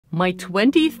my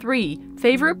 23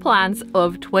 favorite plants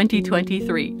of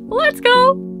 2023. Let's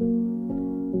go!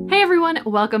 Hey everyone,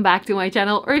 welcome back to my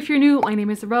channel, or if you're new, my name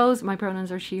is Rose, my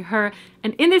pronouns are she, her,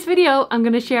 and in this video I'm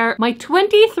gonna share my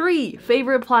 23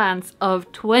 favorite plants of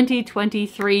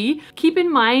 2023. Keep in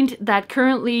mind that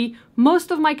currently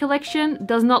most of my collection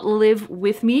does not live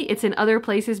with me. It's in other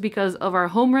places because of our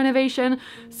home renovation.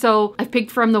 So I've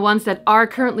picked from the ones that are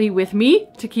currently with me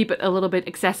to keep it a little bit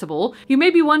accessible. You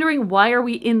may be wondering, why are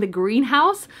we in the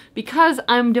greenhouse? Because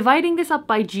I'm dividing this up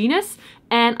by genus,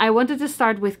 and I wanted to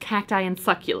start with cacti and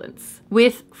succulents.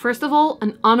 With, first of all,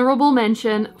 an honorable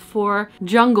mention for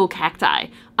jungle cacti.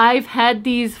 I've had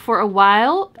these for a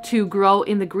while to grow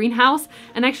in the greenhouse,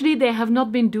 and actually they have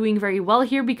not been doing very well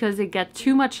here because they get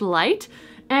too much light.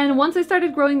 And once I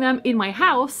started growing them in my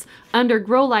house, under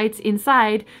grow lights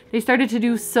inside, they started to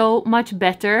do so much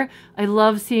better. I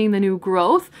love seeing the new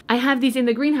growth. I have these in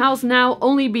the greenhouse now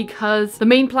only because the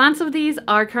main plants of these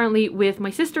are currently with my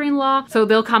sister-in-law, so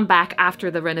they'll come back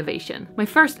after the renovation. My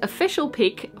first official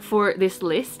pick for this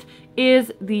list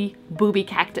is the booby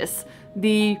cactus.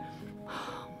 The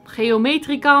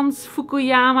Geometricans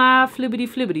Fukuyama flibbity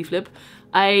flibbity flip.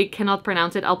 I cannot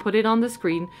pronounce it. I'll put it on the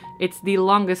screen. It's the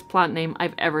longest plant name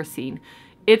I've ever seen.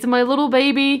 It's my little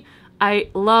baby. I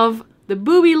love the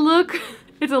booby look.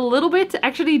 It's a little bit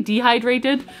actually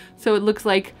dehydrated, so it looks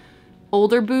like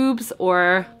older boobs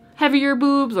or heavier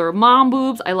boobs or mom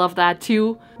boobs. I love that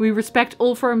too. We respect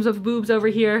all forms of boobs over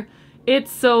here.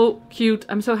 It's so cute.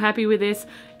 I'm so happy with this.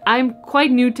 I'm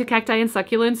quite new to cacti and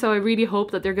succulents, so I really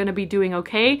hope that they're gonna be doing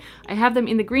okay. I have them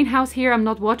in the greenhouse here. I'm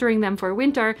not watering them for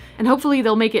winter, and hopefully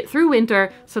they'll make it through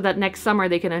winter so that next summer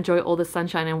they can enjoy all the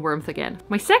sunshine and warmth again.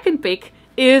 My second pick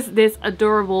is this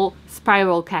adorable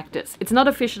spiral cactus. It's not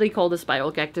officially called a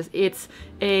spiral cactus. It's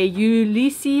a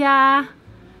Ulyssia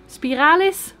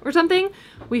spiralis or something.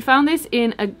 We found this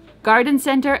in a garden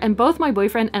center, and both my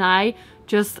boyfriend and I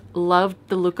just loved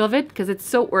the look of it because it's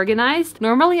so organized.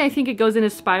 Normally I think it goes in a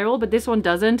spiral, but this one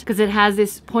doesn't because it has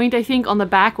this point, I think, on the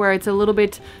back where it's a little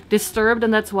bit disturbed,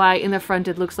 and that's why in the front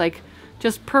it looks like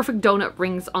just perfect donut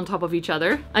rings on top of each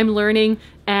other. I'm learning,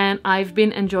 and I've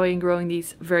been enjoying growing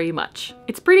these very much.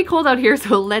 It's pretty cold out here,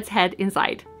 so let's head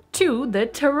inside to the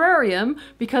terrarium,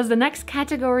 because the next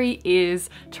category is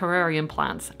terrarium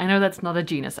plants. I know that's not a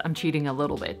genus, I'm cheating a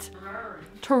little bit.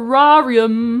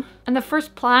 Terrarium. And the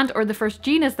first plant, or the first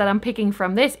genus that I'm picking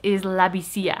from this, is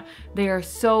Labicea. They are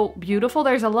so beautiful.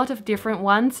 There's a lot of different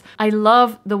ones. I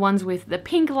love the ones with the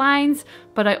pink lines,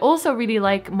 but I also really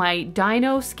like my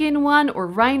dino skin one, or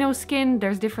rhino skin.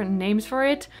 There's different names for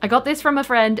it. I got this from a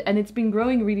friend and it's been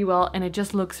growing really well, and it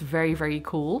just looks very, very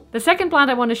cool. The second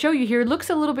plant I want to show you here looks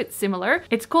a little bit similar.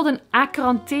 It's called an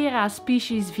Acranthera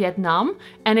species Vietnam,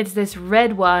 and it's this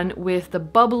red one with the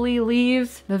bubbly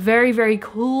leaves, the very, very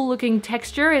cool looking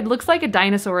texture. It looks like a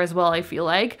dinosaur as well, I feel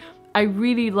like. I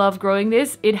really love growing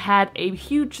this. It had a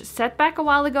huge setback a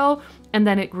while ago, and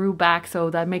then it grew back, so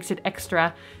that makes it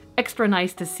extra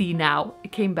nice to see now.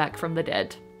 It came back from the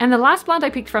dead. And the last plant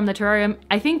I picked from the terrarium,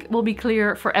 I think will be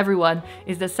clear for everyone,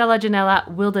 is the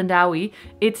Selaginella wildendaui.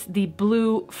 It's the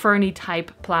blue ferny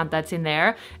type plant that's in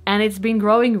there, and it's been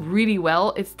growing really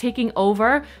well. It's taking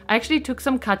over. I actually took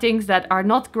some cuttings that are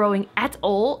not growing at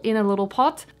all in a little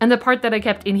pot, and the part that I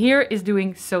kept in here is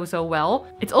doing so well.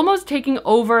 It's almost taking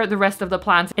over the rest of the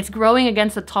plants. It's growing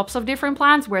against the tops of different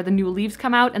plants where the new leaves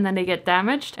come out and then they get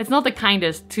damaged. It's not the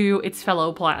kindest to its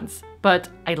fellow plants, but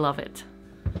I love it.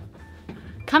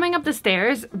 Coming up the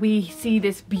stairs, we see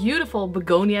this beautiful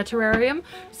Begonia terrarium.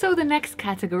 So the next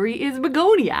category is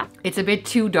Begonia. It's a bit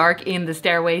too dark in the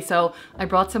stairway, so I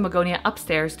brought some Begonia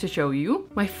upstairs to show you.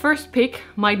 My first pick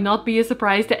might not be a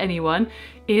surprise to anyone,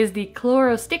 is the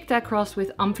Chlorosticta crossed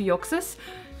with Amphioxus.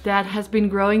 That has been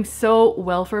growing so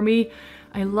well for me.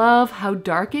 I love how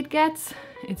dark it gets.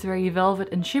 It's very velvet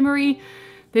and shimmery.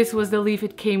 This was the leaf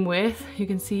it came with. You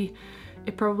can see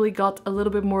it probably got a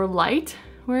little bit more light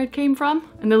where it came from.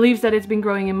 And the leaves that it's been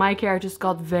growing in my care just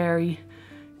got very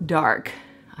dark.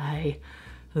 I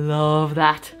love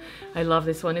that. I love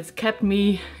this one. It's kept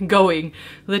me going.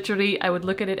 Literally, I would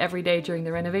look at it every day during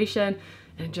the renovation,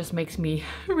 and it just makes me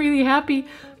really happy.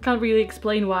 Can't really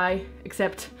explain why,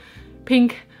 except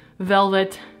pink,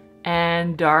 velvet,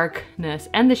 and darkness.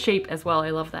 And the shape as well,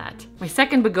 I love that. My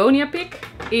second Begonia pick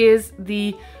is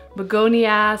the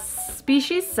Begonia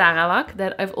species Sarawak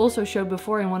that I've also showed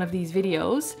before in one of these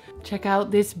videos. Check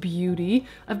out this beauty.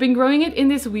 I've been growing it in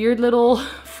this weird little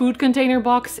food container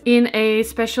box in a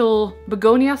special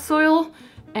begonia soil,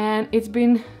 and it's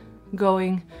been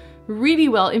going really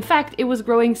well. In fact, it was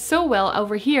growing so well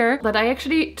over here that I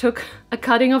actually took a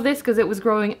cutting of this because it was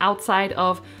growing outside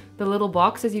of the little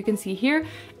box as you can see here,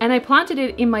 and I planted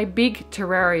it in my big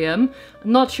terrarium.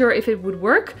 I'm not sure if it would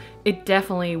work. It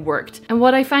definitely worked. And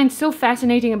what I find so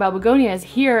fascinating about Begonia is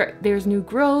here there's new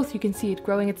growth. You can see it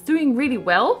growing. It's doing really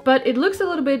well, but it looks a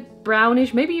little bit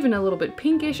brownish, maybe even a little bit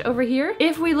pinkish over here.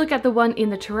 If we look at the one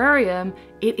in the terrarium,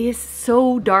 it is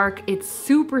so dark. It's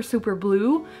super, super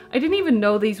blue. I didn't even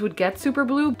know these would get super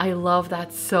blue. I love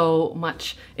that so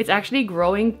much. It's actually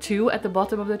growing too at the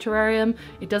bottom of the terrarium.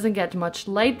 It doesn't get much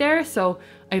light there, so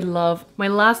I love. My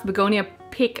last Begonia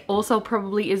pick also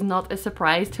probably is not a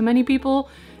surprise to many people.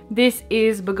 This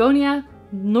is Begonia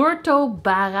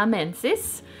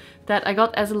nortobaramensis that I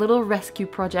got as a little rescue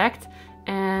project.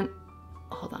 And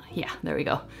hold on, yeah, there we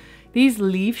go. These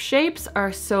leaf shapes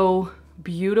are so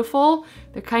beautiful.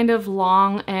 They're kind of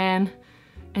long and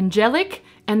angelic.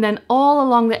 And then all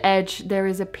along the edge, there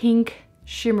is a pink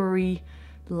shimmery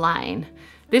line.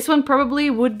 This one probably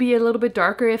would be a little bit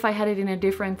darker if I had it in a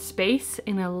different space,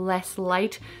 in a less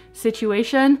light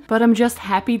situation, but I'm just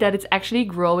happy that it's actually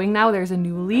growing now. There's a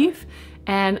new leaf,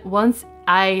 and once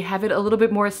I have it a little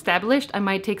bit more established, I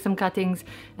might take some cuttings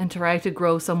and try to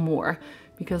grow some more,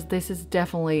 because this is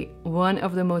definitely one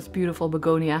of the most beautiful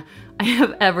begonia I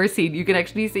have ever seen. You can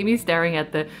actually see me staring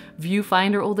at the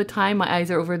viewfinder all the time. My eyes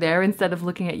are over there instead of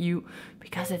looking at you,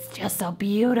 because it's just so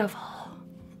beautiful.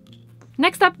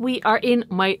 Next up, we are in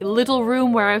my little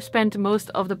room where I've spent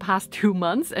most of the past 2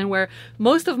 months and where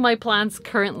most of my plants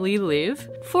currently live.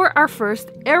 For our first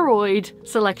aroid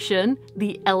selection,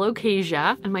 the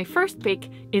Alocasia, and my first pick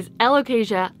is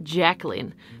Alocasia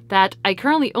Jacqueline, that I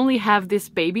currently only have this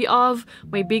baby of.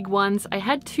 My big ones, I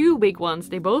had 2 big ones,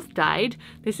 they both died.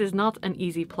 This is not an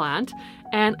easy plant,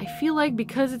 and I feel like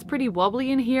because it's pretty wobbly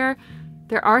in here,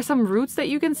 there are some roots that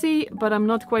you can see, but I'm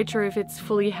not quite sure if it's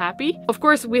fully happy. Of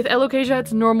course, with Alocasia,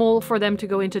 it's normal for them to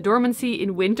go into dormancy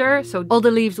in winter, so all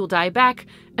the leaves will die back,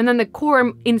 and then the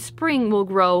corm in spring will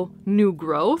grow new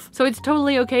growth. So it's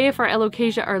totally okay if our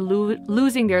Alocasia are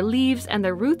losing their leaves and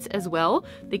their roots as well.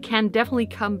 They can definitely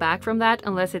come back from that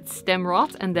unless it's stem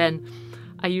rot, and then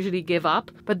I usually give up.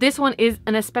 But this one is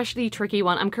an especially tricky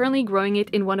one. I'm currently growing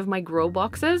it in one of my grow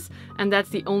boxes, and that's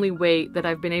the only way that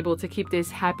I've been able to keep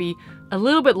this happy a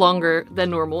little bit longer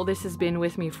than normal. This has been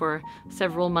with me for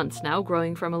several months now,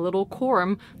 growing from a little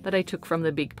corm that I took from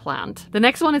the big plant. The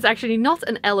next one is actually not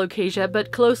an Alocasia,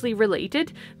 but closely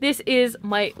related. This is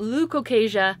my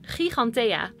Leucocasia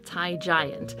gigantea Thai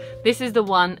giant. This is the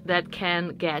one that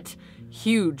can get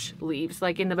huge leaves,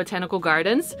 like in the botanical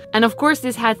gardens. And of course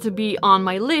this had to be on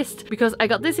my list because I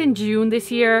got this in June this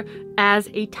year as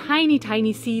a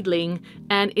tiny seedling,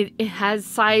 and it has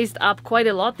sized up quite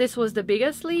a lot. This was the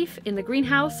biggest leaf in the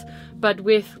greenhouse, but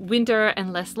with winter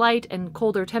and less light and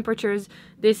colder temperatures,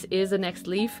 this is the next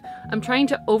leaf. I'm trying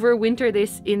to overwinter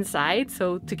this inside,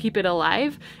 so to keep it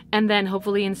alive, and then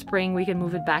hopefully in spring we can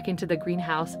move it back into the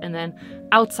greenhouse and then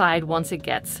outside once it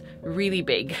gets really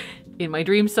big. In my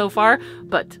dreams so far,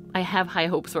 but I have high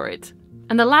hopes for it.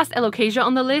 And the last Alocasia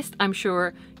on the list, I'm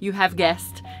sure you have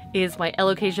guessed, is my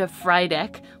Alocasia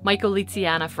Frydek,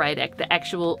 Mycolitziana Frydek, the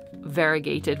actual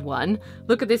variegated one.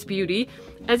 Look at this beauty.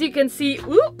 As you can see,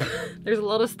 whoop, there's a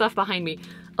lot of stuff behind me.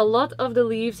 A lot of the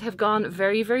leaves have gone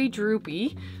very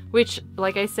droopy, which,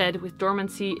 like I said, with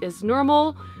dormancy is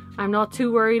normal. I'm not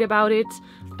too worried about it.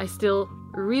 I still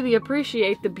really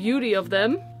appreciate the beauty of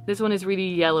them. This one is really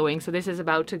yellowing, so this is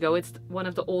about to go. It's one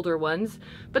of the older ones.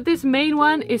 But this main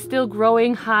one is still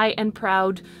growing high and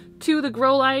proud to the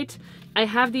grow light. I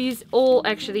have these all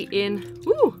actually in...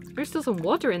 Ooh, there's still some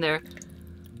water in there.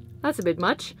 That's a bit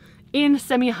much. In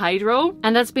semi-hydro.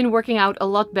 And that's been working out a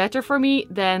lot better for me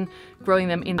than growing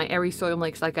them in my airy soil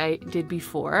mix like I did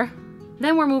before.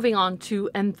 Then we're moving on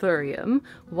to Anthurium,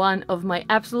 one of my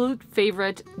absolute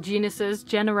favorite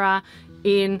genera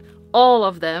in all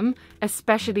of them,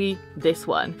 especially this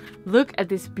one. Look at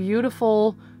this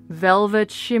beautiful velvet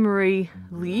shimmery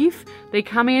leaf. They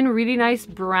come in really nice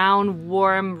brown,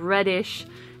 warm, reddish.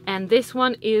 And this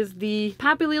one is the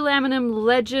Papillilaminum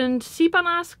Legend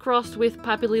Sipanas crossed with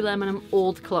Papillilaminum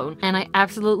Old Clone. And I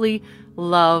absolutely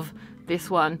love this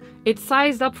one. It's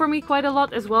sized up for me quite a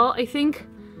lot as well. I think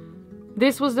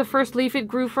this was the first leaf it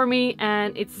grew for me,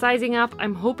 and it's sizing up.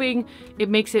 I'm hoping it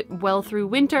makes it well through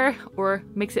winter, or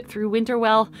makes it through winter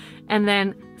well, and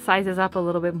then sizes up a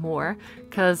little bit more,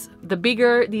 because the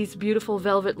bigger these beautiful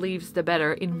velvet leaves, the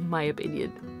better, in my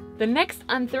opinion. The next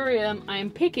Anthurium I'm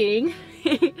picking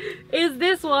is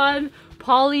this one,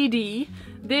 Poly D.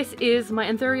 This is my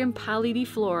Anthurium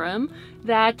pallidiflorum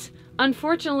that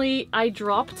unfortunately I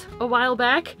dropped a while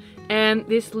back, and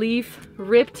this leaf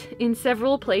ripped in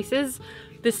several places.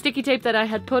 the sticky tape that I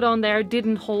had put on there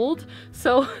didn't hold,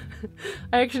 so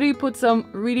I actually put some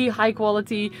really high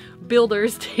quality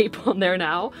builder's tape on there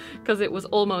now, because it was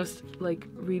almost, like,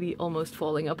 really almost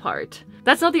falling apart.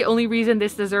 That's not the only reason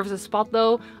this deserves a spot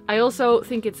though. I also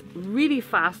think it's really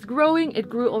fast growing. It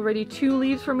grew already 2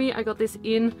 leaves for me. I got this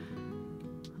in,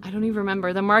 I don't even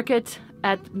remember, the market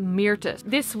at Myrtus.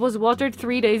 This was watered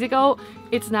 3 days ago.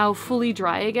 It's now fully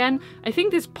dry again. I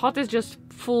think this pot is just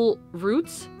full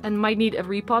roots and might need a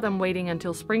repot. I'm waiting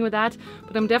until spring with that,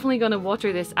 but I'm definitely gonna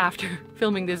water this after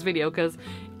filming this video because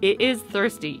it is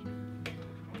thirsty.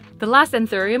 The last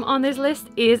Anthurium on this list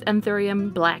is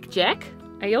Anthurium Blackjack.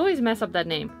 I always mess up that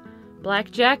name.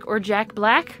 Blackjack or Jack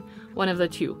Black, one of the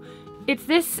two. It's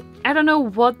this, I don't know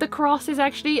what the cross is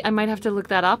actually, I might have to look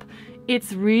that up.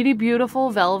 It's really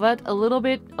beautiful velvet, a little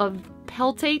bit of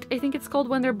peltate, I think it's called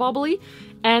when they're bobbly,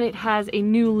 and it has a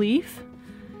new leaf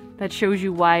that shows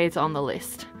you why it's on the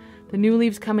list. The new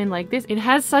leaves come in like this. It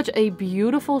has such a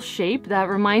beautiful shape that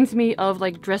reminds me of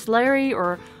like Dressleri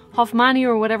or Hoffmanni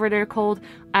or whatever they're called.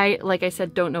 Like I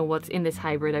said, don't know what's in this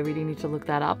hybrid. I really need to look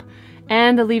that up.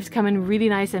 And the leaves come in really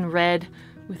nice and red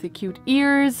with the cute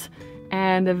ears.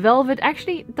 And the velvet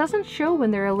actually doesn't show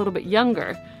when they're a little bit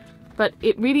younger, but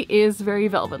it really is very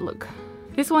velvet look.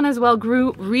 This one as well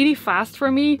grew really fast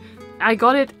for me. I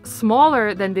got it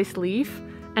smaller than this leaf,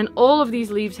 and all of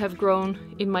these leaves have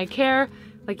grown in my care.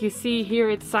 Like you see here,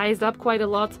 it's sized up quite a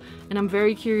lot, and I'm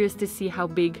very curious to see how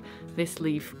big this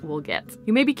leaf will get.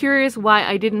 You may be curious why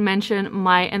I didn't mention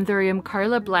my Anthurium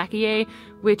Carla Blackiae,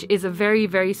 which is a very,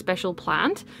 very special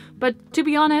plant. But to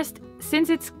be honest, since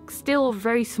it's still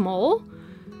very small,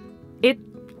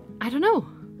 I don't know.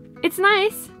 It's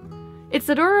nice. It's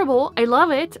adorable. I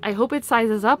love it. I hope it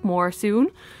sizes up more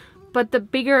soon. But the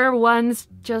bigger ones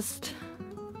just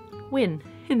win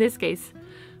in this case.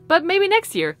 But maybe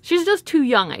next year. She's just too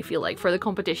young, I feel like, for the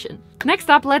competition. Next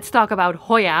up, let's talk about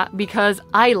Hoya, because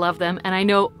I love them and I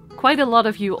know quite a lot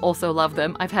of you also love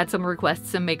them. I've had some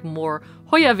requests to make more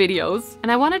Hoya videos.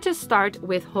 And I wanted to start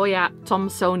with Hoya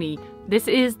Thomsoni. This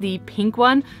is the pink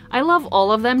one. I love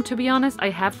all of them, to be honest. I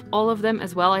have all of them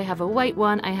as well. I have a white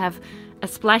one. I have a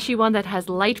splashy one that has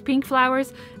light pink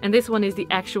flowers, and this one is the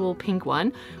actual pink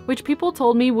one, which people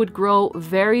told me would grow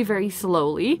very, very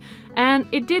slowly. And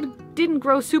it didn't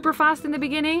grow super fast in the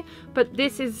beginning, but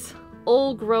this is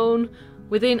all grown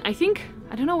within, I think,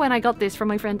 I don't know when I got this from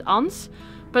my friend Ans,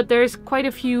 but there's quite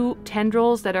a few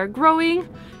tendrils that are growing,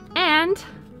 and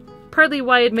partly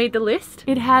why it made the list,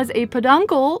 it has a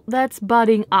peduncle that's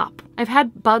budding up. I've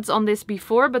had buds on this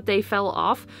before, but they fell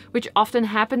off, which often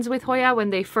happens with Hoya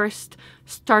when they first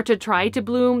start to try to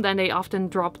bloom. Then they often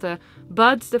drop the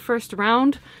buds the first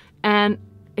round, and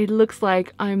it looks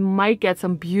like I might get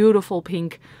some beautiful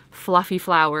pink fluffy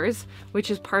flowers, which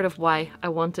is part of why I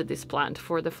wanted this plant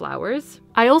for the flowers.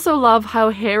 I also love how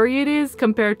hairy it is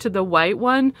compared to the white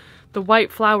one. The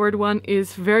white flowered one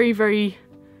is very, very,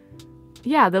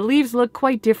 yeah, the leaves look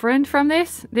quite different from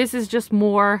this. This is just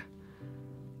more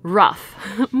rough,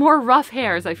 more rough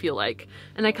hairs, I feel like.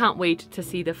 And I can't wait to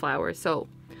see the flowers. So,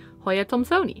 Hoya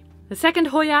Thomsoni. The second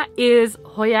Hoya is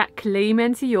Hoya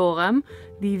Clementiorum,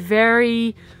 the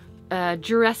very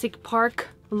Jurassic Park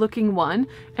looking one.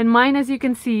 And mine, as you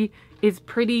can see, is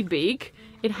pretty big.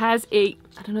 It has a,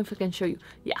 I don't know if I can show you.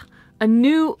 Yeah, a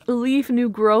new leaf, new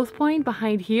growth point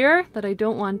behind here that I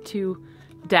don't want to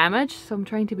damage, so I'm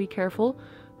trying to be careful.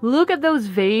 Look at those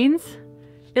veins.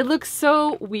 It looks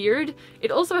so weird. It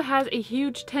also has a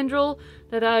huge tendril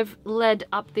that I've led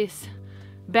up this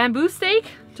bamboo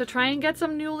stake to try and get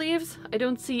some new leaves. I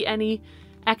don't see any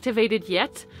activated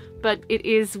yet, but it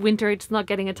is winter. It's not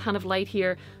getting a ton of light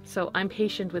here, so I'm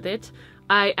patient with it.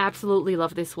 I absolutely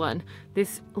love this one.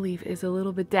 This leaf is a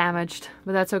little bit damaged,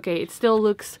 but that's okay. It still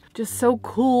looks just so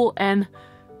cool and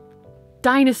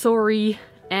dinosaur-y.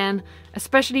 And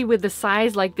especially with the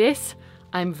size like this,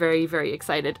 I'm very, very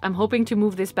excited. I'm hoping to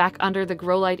move this back under the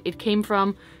grow light it came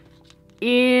from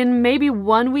in maybe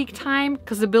 1 week time,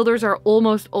 because the builders are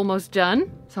almost done.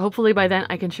 So hopefully by then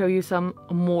I can show you some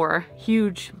more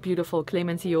huge, beautiful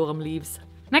Clementiorum leaves.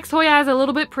 Next Hoya is a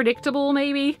little bit predictable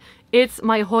maybe. It's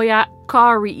my Hoya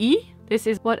Karii. This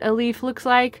is what a leaf looks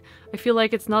like. I feel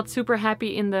like it's not super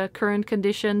happy in the current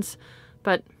conditions,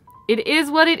 but it is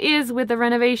what it is with the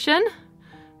renovation.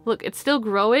 Look, it's still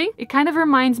growing. It kind of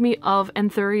reminds me of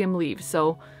Anthurium leaves,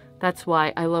 so that's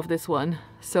why I love this one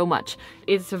so much.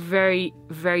 It's a very,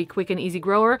 very quick and easy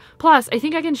grower. Plus, I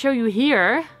think I can show you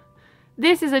here.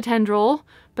 This is a tendril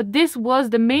but this was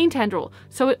the main tendril.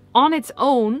 So on its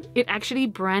own, it actually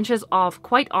branches off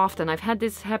quite often. I've had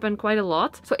this happen quite a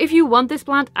lot. So if you want this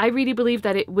plant, I really believe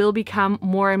that it will become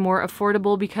more and more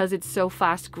affordable because it's so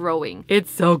fast growing.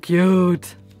 It's so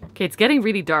cute. Okay, it's getting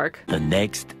really dark. The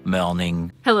next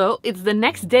morning. Hello, it's the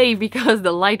next day because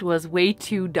the light was way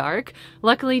too dark.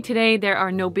 Luckily today there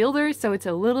are no builders, so it's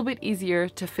a little bit easier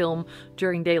to film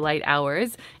during daylight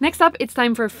hours. Next up, it's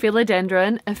time for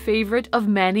Philodendron, a favorite of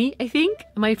many, I think.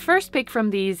 My first pick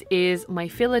from these is my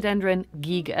Philodendron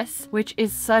gigas, which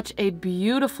is such a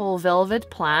beautiful velvet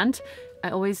plant.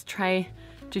 I always try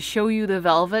to show you the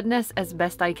velvetness as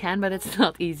best I can, but it's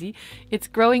not easy. It's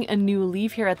growing a new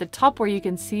leaf here at the top where you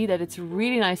can see that it's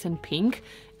really nice and pink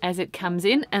as it comes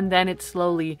in, and then it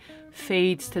slowly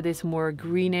fades to this more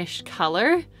greenish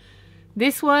color.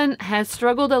 This one has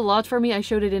struggled a lot for me. I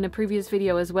showed it in a previous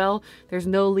video as well. There's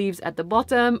no leaves at the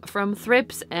bottom from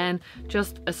thrips and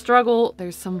just a struggle.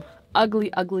 There's some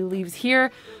ugly leaves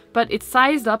here, but it's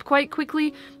sized up quite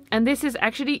quickly. And this is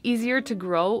actually easier to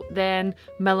grow than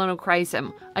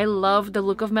Melanochrysum. I love the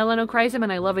look of Melanochrysum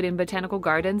and I love it in botanical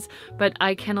gardens, but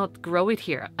I cannot grow it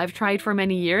here. I've tried for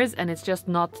many years and it's just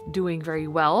not doing very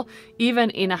well.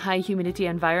 Even in a high humidity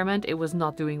environment, it was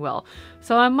not doing well.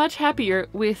 So I'm much happier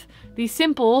with the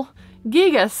simple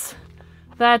gigas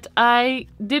that I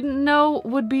didn't know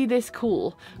would be this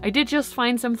cool. I did just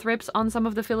find some thrips on some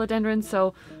of the philodendrons,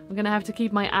 so I'm gonna have to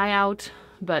keep my eye out,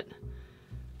 but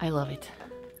I love it.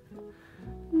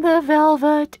 The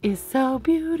velvet is so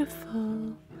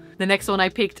beautiful. The next one I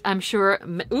picked, I'm sure,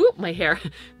 ooh, my hair.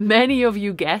 Many of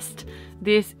you guessed.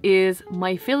 This is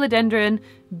my Philodendron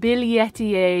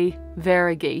Billietiae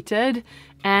variegated,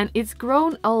 and it's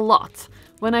grown a lot.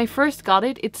 When I first got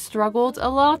it, it struggled a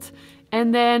lot.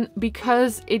 And then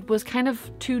because it was kind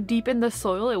of too deep in the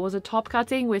soil, it was a top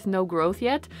cutting with no growth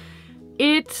yet,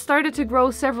 it started to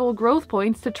grow several growth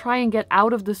points to try and get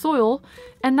out of the soil.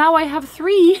 And now I have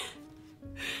three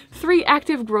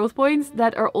active growth points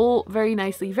that are all very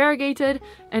nicely variegated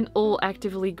and all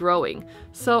actively growing.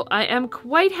 So I am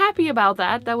quite happy about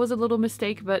that. That was a little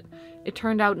mistake, but it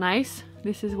turned out nice.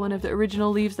 This is one of the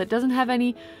original leaves that doesn't have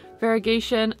any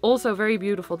variegation. Also very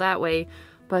beautiful that way.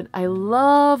 But I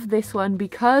love this one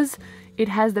because it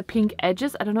has the pink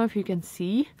edges. I don't know if you can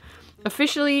see.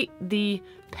 Officially, the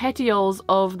petioles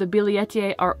of the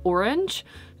Billietiae are orange,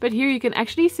 but here you can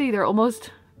actually see they're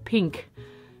almost pink,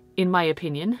 in my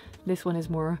opinion. This one is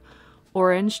more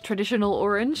orange, traditional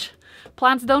orange.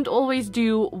 Plants don't always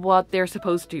do what they're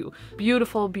supposed to.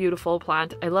 Beautiful, beautiful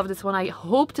plant. I love this one. I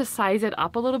hope to size it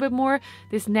up a little bit more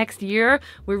this next year.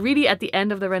 We're really at the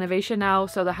end of the renovation now,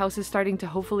 so the house is starting to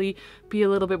hopefully be a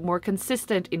little bit more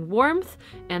consistent in warmth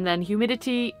and then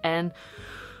humidity, and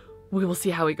we will see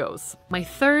how it goes. My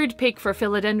third pick for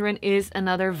Philodendron is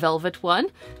another velvet one.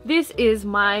 This is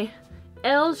my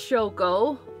El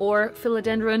Choco, or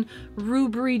Philodendron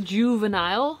rubri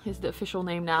juvenile is the official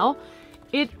name now.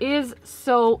 It is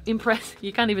so impressive.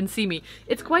 You can't even see me.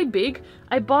 It's quite big.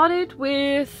 I bought it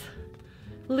with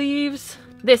leaves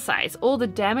this size. All the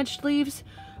damaged leaves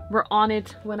were on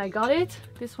it when I got it.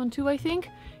 This one too, I think.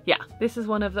 Yeah, this is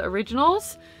one of the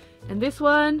originals. And this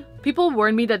one, people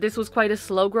warned me that this was quite a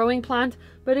slow growing plant,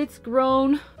 but it's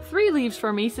grown 3 leaves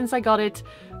for me since I got it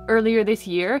earlier this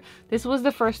year. This was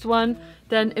the first one.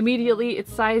 Then immediately it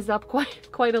sized up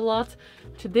quite a lot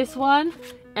to this one.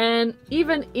 And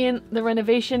even in the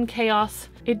renovation chaos,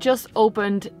 it just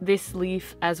opened this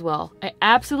leaf as well. I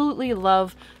absolutely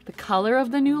love the color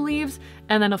of the new leaves.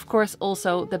 And then of course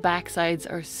also the back sides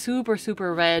are super,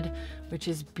 super red, which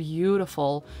is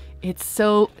beautiful. It's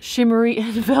so shimmery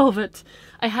and velvet.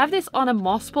 I have this on a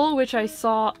moss pole, which I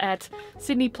saw at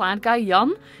Sydney plant guy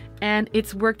Jan, and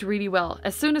it's worked really well.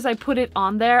 As soon as I put it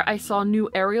on there, I saw new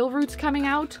aerial roots coming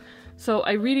out. So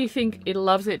I really think it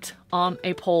loves it on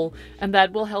a pole, and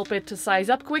that will help it to size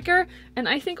up quicker, and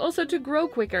I think also to grow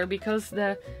quicker because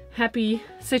the happy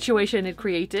situation it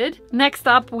created. Next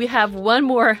up, we have one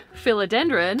more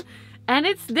Philodendron, and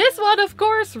it's this one, of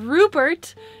course,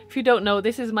 Rupert. If you don't know,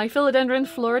 this is my Philodendron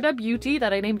Florida Beauty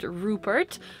that I named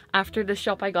Rupert after the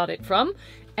shop I got it from,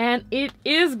 and it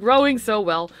is growing so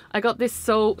well. I got this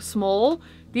so small.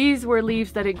 These were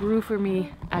leaves that it grew for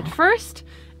me at first.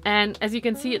 And as you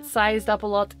can see, it sized up a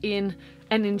lot in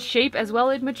shape as well.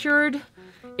 It matured.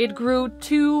 It grew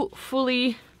 2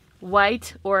 fully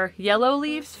white or yellow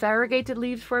leaves, variegated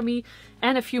leaves for me,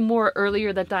 and a few more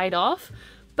earlier that died off.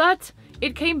 But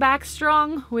it came back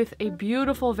strong with a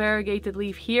beautiful variegated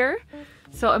leaf here.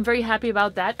 So I'm very happy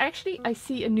about that. Actually, I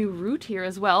see a new root here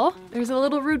as well. There's a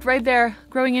little root right there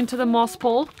growing into the moss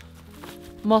pole.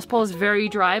 Moss pole is very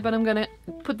dry, but I'm gonna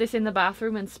put this in the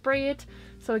bathroom and spray it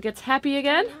so it gets happy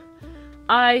again.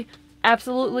 I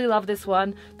absolutely love this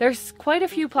one. There's quite a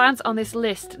few plants on this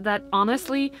list that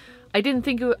honestly I didn't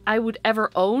think I would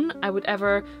ever own, I would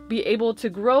ever be able to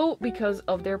grow because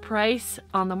of their price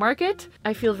on the market.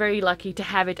 I feel very lucky to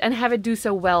have it and have it do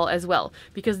so well as well,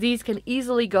 because these can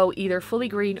easily go either fully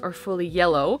green or fully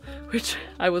yellow, which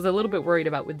I was a little bit worried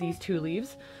about with these 2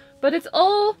 leaves, but it's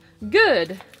all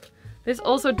good. This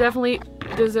also definitely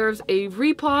deserves a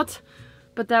repot,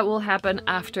 but that will happen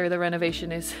after the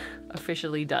renovation is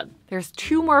officially done. There's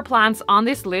 2 more plants on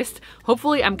this list.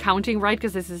 Hopefully I'm counting right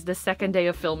because this is the 2nd day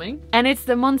of filming. And it's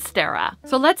the Monstera.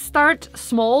 So let's start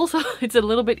small so it's a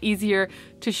little bit easier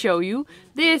to show you.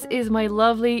 This is my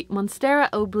lovely Monstera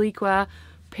obliqua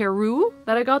Peru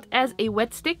that I got as a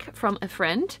wet stick from a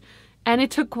friend. And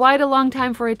it took quite a long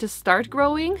time for it to start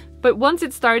growing, but once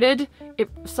it started,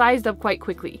 it sized up quite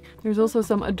quickly. There's also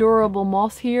some adorable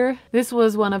moss here. This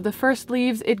was one of the first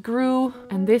leaves it grew,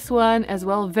 and this one as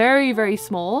well, very, very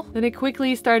small. Then it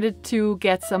quickly started to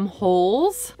get some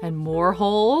holes and more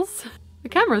holes. The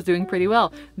camera's doing pretty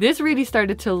well. This really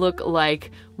started to look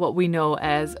like what we know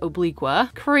as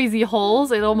obliqua. Crazy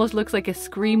holes, it almost looks like a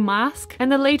scream mask.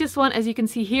 And the latest one, as you can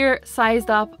see here, sized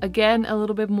up again a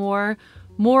little bit more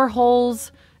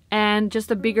holes, and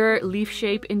just a bigger leaf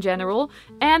shape in general.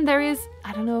 And there is,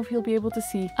 I don't know if you'll be able to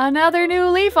see, another new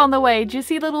leaf on the way. Do you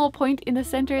see the little point in the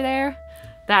center there?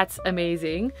 That's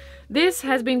amazing. This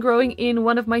has been growing in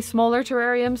one of my smaller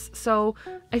terrariums, so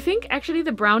I think actually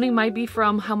the browning might be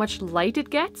from how much light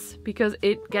it gets, because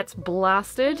it gets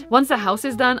blasted. Once the house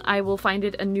is done, I will find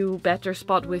it a new, better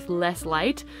spot with less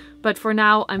light, but for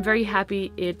now I'm very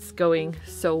happy it's going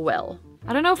so well.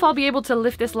 I don't know if I'll be able to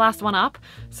lift this last one up,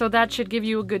 so that should give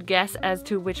you a good guess as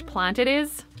to which plant it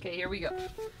is. Okay, here we go.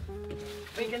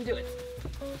 We can do it.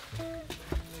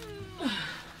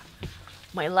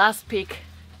 My last pick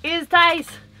is Thais,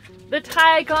 the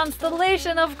Thai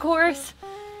constellation, of course.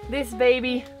 This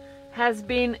baby has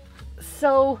been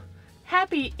so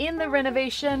happy in the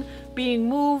renovation, being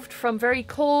moved from very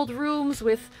cold rooms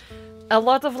with a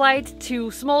lot of light to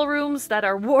small rooms that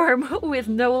are warm with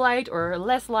no light or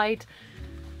less light.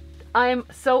 I'm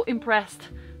so impressed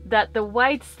that the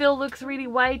white still looks really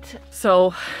white.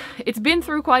 So it's been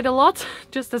through quite a lot,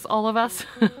 just as all of us.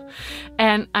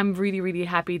 And I'm really, really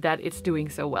happy that it's doing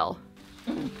so well.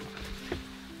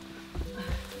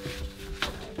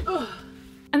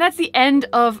 And that's the end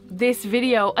of this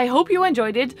video. I hope you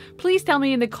enjoyed it. Please tell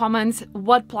me in the comments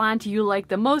what plant you like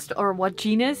the most or what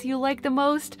genus you like the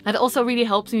most. That also really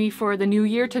helps me for the new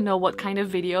year to know what kind of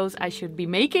videos I should be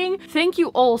making. Thank you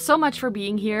all so much for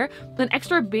being here. An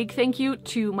extra big thank you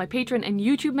to my Patreon and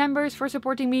YouTube members for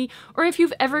supporting me, or if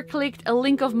you've ever clicked a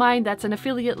link of mine that's an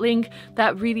affiliate link,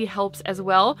 that really helps as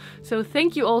well. So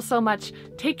thank you all so much.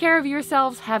 Take care of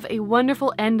yourselves. Have a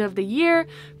wonderful end of the year.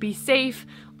 Be safe.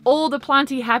 All the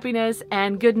planty happiness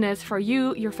and goodness for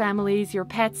you, your families, your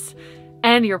pets,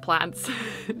 and your plants.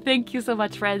 Thank you so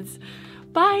much, friends.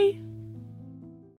 Bye!